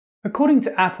According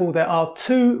to Apple, there are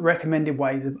two recommended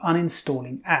ways of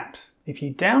uninstalling apps. If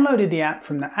you downloaded the app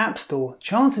from the App Store,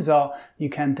 chances are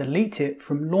you can delete it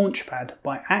from Launchpad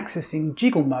by accessing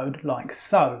jiggle mode like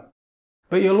so.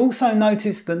 But you'll also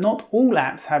notice that not all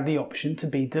apps have the option to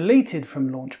be deleted from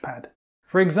Launchpad.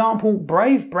 For example,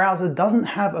 Brave browser doesn't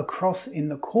have a cross in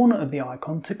the corner of the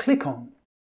icon to click on.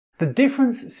 The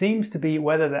difference seems to be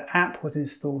whether the app was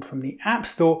installed from the App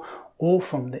Store or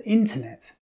from the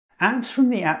internet. Apps from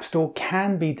the App Store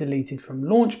can be deleted from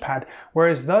Launchpad,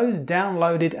 whereas those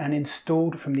downloaded and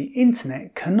installed from the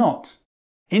internet cannot.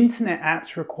 Internet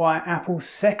apps require Apple's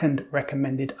second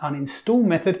recommended uninstall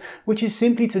method, which is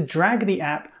simply to drag the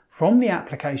app from the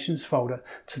Applications folder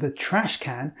to the trash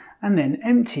can and then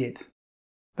empty it.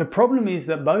 The problem is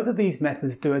that both of these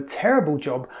methods do a terrible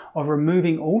job of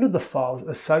removing all of the files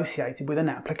associated with an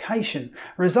application,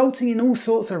 resulting in all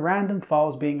sorts of random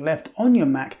files being left on your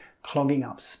Mac, clogging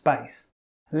up space.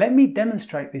 Let me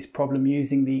demonstrate this problem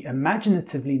using the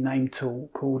imaginatively named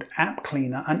tool called App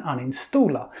Cleaner and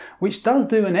Uninstaller, which does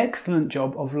do an excellent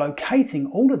job of locating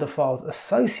all of the files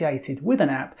associated with an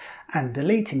app and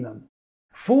deleting them.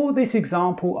 For this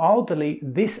example, I'll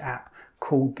delete this app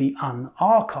called the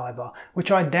Unarchiver,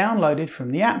 which I downloaded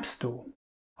from the App Store.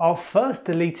 I'll first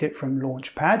delete it from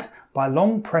Launchpad by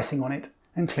long pressing on it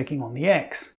and clicking on the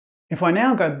X. If I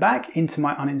now go back into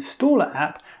my Uninstaller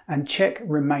app and check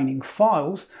remaining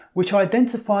files, which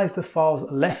identifies the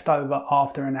files left over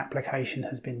after an application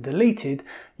has been deleted,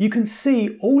 you can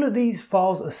see all of these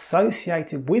files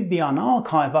associated with the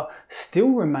Unarchiver still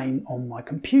remain on my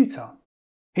computer.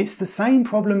 It's the same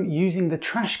problem using the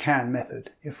trash can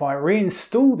method. If I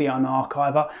reinstall the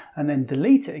Unarchiver and then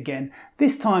delete it again,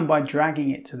 this time by dragging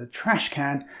it to the trash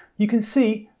can, you can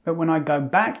see that when I go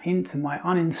back into my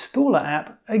Uninstaller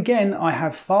app, again I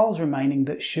have files remaining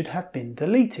that should have been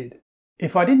deleted.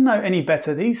 If I didn't know any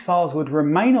better, these files would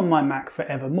remain on my Mac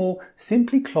forevermore,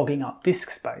 simply clogging up disk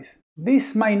space.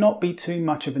 This may not be too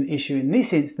much of an issue in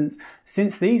this instance,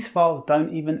 since these files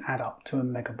don't even add up to a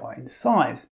megabyte in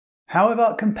size.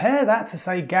 However, compare that to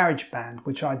say GarageBand,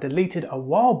 which I deleted a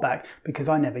while back because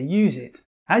I never use it.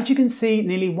 As you can see,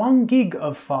 nearly 1 gig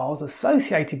of files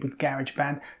associated with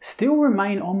GarageBand still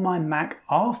remain on my Mac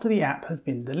after the app has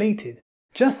been deleted,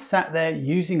 just sat there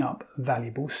using up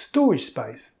valuable storage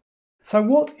space. So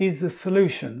what is the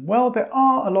solution? Well, there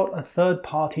are a lot of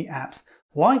third-party apps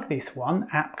like this one,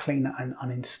 App Cleaner and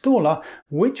Uninstaller,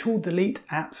 which will delete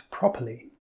apps properly.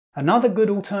 Another good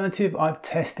alternative I've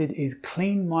tested is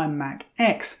Clean My Mac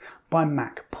X by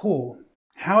MacPaw.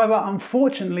 However,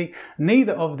 unfortunately,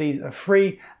 neither of these are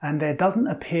free, and there doesn't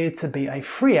appear to be a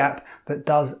free app that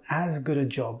does as good a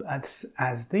job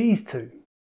as these two.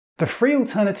 The free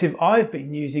alternative I've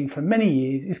been using for many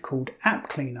years is called App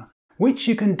Cleaner, which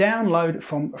you can download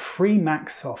from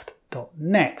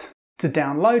freemacsoft.net. To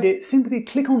download it, simply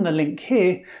click on the link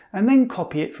here and then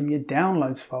copy it from your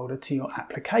Downloads folder to your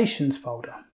Applications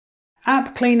folder.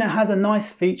 App Cleaner has a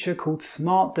nice feature called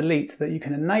Smart Delete that you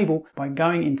can enable by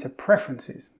going into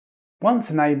Preferences.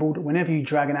 Once enabled, whenever you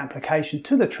drag an application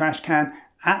to the trash can,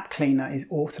 App Cleaner is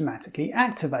automatically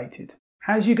activated.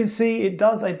 As you can see, it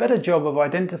does a better job of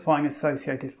identifying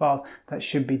associated files that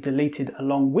should be deleted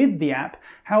along with the app.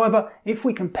 However, if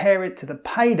we compare it to the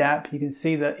paid app, you can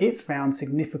see that it found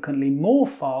significantly more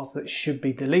files that should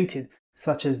be deleted,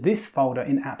 such as this folder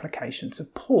in Application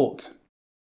Support.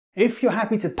 If you're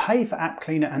happy to pay for App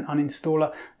Cleaner and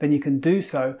Uninstaller, then you can do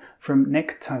so from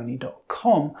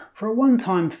nectony.com for a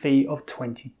one-time fee of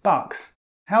 $20.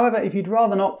 However, if you'd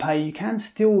rather not pay, you can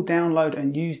still download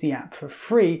and use the app for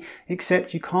free,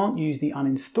 except you can't use the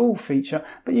uninstall feature,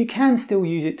 but you can still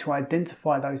use it to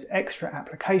identify those extra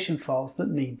application files that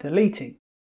need deleting.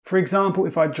 For example,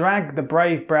 if I drag the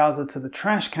Brave browser to the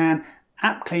trash can,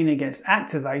 App Cleaner gets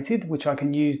activated, which I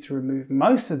can use to remove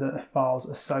most of the files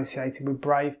associated with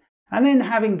Brave, and then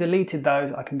having deleted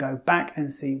those, I can go back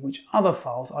and see which other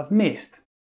files I've missed.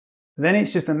 Then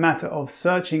it's just a matter of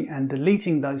searching and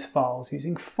deleting those files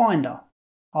using Finder.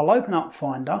 I'll open up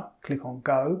Finder, click on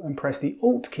Go and press the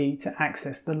Alt key to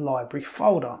access the library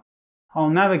folder.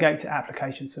 I'll navigate to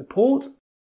Application Support,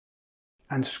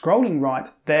 and scrolling right,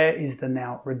 there is the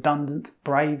now redundant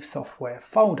Brave software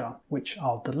folder, which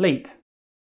I'll delete.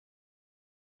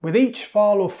 With each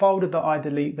file or folder that I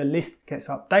delete, the list gets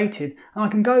updated, and I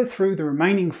can go through the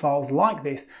remaining files like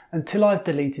this until I've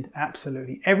deleted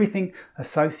absolutely everything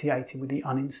associated with the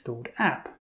uninstalled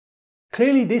app.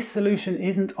 Clearly this solution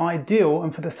isn't ideal,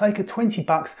 and for the sake of 20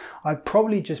 bucks, I'd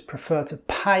probably just prefer to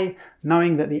pay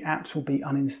knowing that the apps will be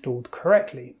uninstalled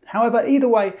correctly. However, either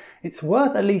way, it's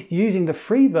worth at least using the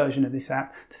free version of this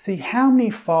app to see how many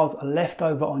files are left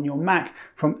over on your Mac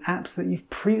from apps that you've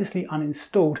previously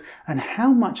uninstalled and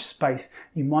how much space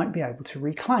you might be able to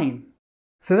reclaim.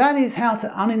 So that is how to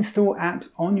uninstall apps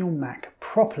on your Mac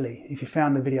properly. If you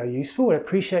found the video useful, I'd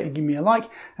appreciate you giving me a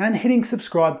like and hitting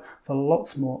subscribe for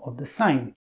lots more of the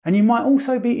same. And you might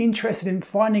also be interested in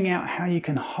finding out how you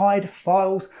can hide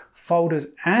files, folders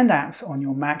and apps on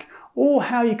your Mac, or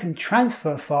how you can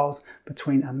transfer files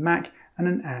between a Mac and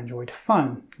an Android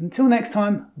phone. Until next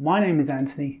time, my name is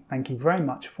Anthony. Thank you very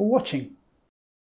much for watching.